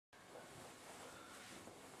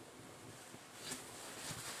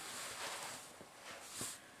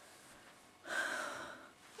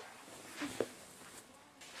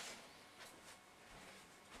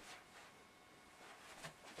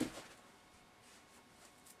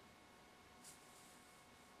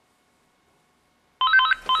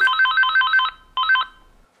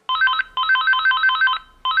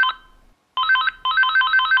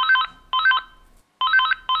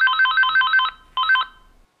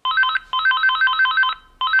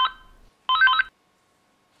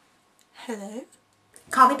Hello?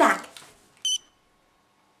 Call me back.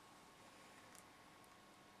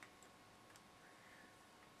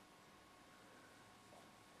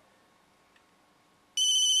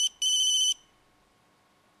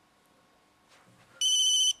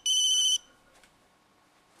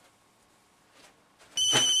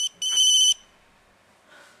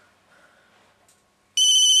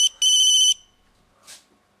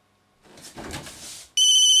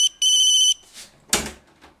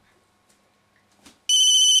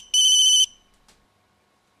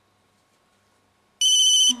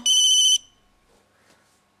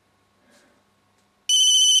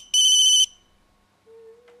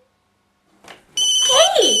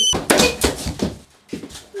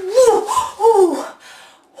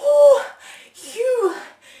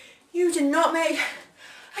 You did not make...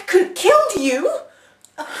 I could have killed you!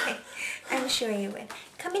 Okay, I'm sure you would.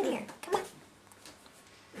 Come in here. Come on.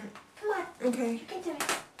 Come on. Okay. You can do it.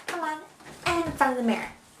 Come on. And in front of the mirror.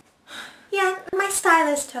 Yeah, my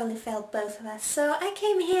stylist totally failed both of us, so I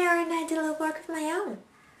came here and I did a little work of my own.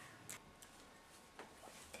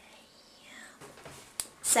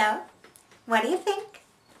 So, what do you think?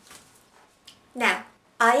 Now,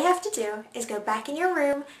 all you have to do is go back in your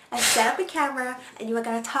room and set up a camera, and you are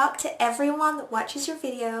going to talk to everyone that watches your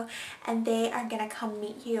video, and they are going to come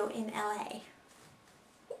meet you in LA.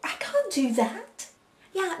 I can't do that.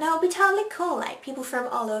 Yeah, no, it'll be totally cool. Like, people from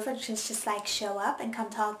all over just like show up and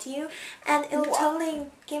come talk to you, and it'll totally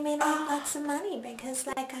give me like lots of money because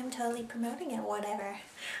like I'm totally promoting it or whatever.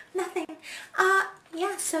 Nothing.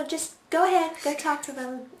 Yeah, so just go ahead, go talk to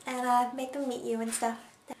them and make them meet you and stuff.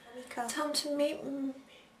 That'll be cool. Tell them to meet me.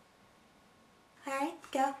 Alright,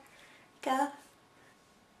 go. Go.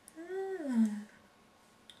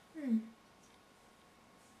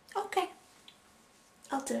 Okay.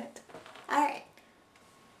 I'll do it. Alright.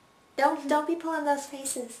 Don't be pulling those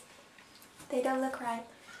faces. They don't look right.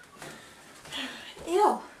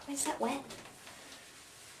 Ew, why is that wet?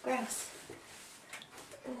 Gross.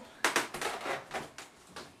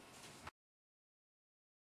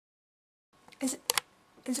 Is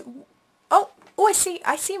it... Oh,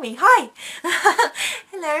 I see me. Hi.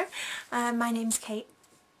 Hello. My name's Kate.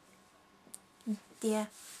 Yeah.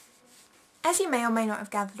 As you may or may not have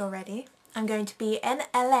gathered already, I'm going to be in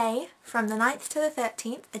LA from the 9th to the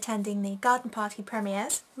 13th attending the Garden Party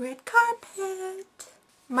premieres. Red carpet.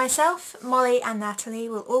 Myself, Molly and Natalie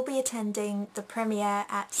will all be attending the premiere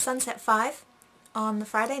at Sunset 5 on the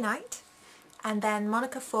Friday night, and then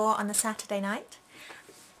Monica 4 on the Saturday night.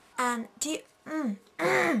 And do you...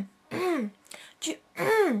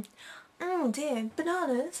 dear,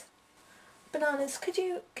 bananas. Bananas, could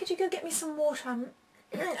you go get me some water? I'm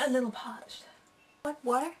a little parched. What,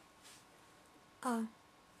 water? Oh.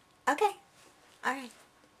 Okay. Alright.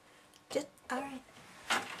 Just, alright.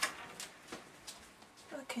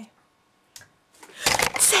 Okay.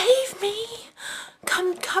 Save me!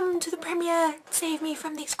 Come to the premiere. Save me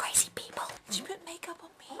from these crazy people. Did you put makeup on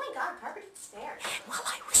me? Oh my god, carpeted stairs. While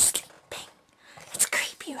I was sleeping. It's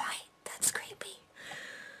creepy, right? That's creepy.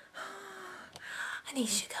 I need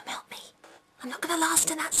you to come help me. I'm not going to last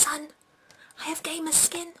in that sun. I have gamer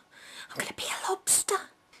skin. I'm going to be a lobster.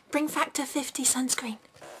 Bring Factor 50 sunscreen.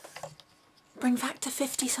 Bring Factor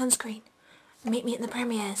 50 sunscreen. Meet me at the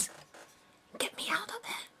premieres. Get me out of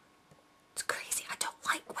there.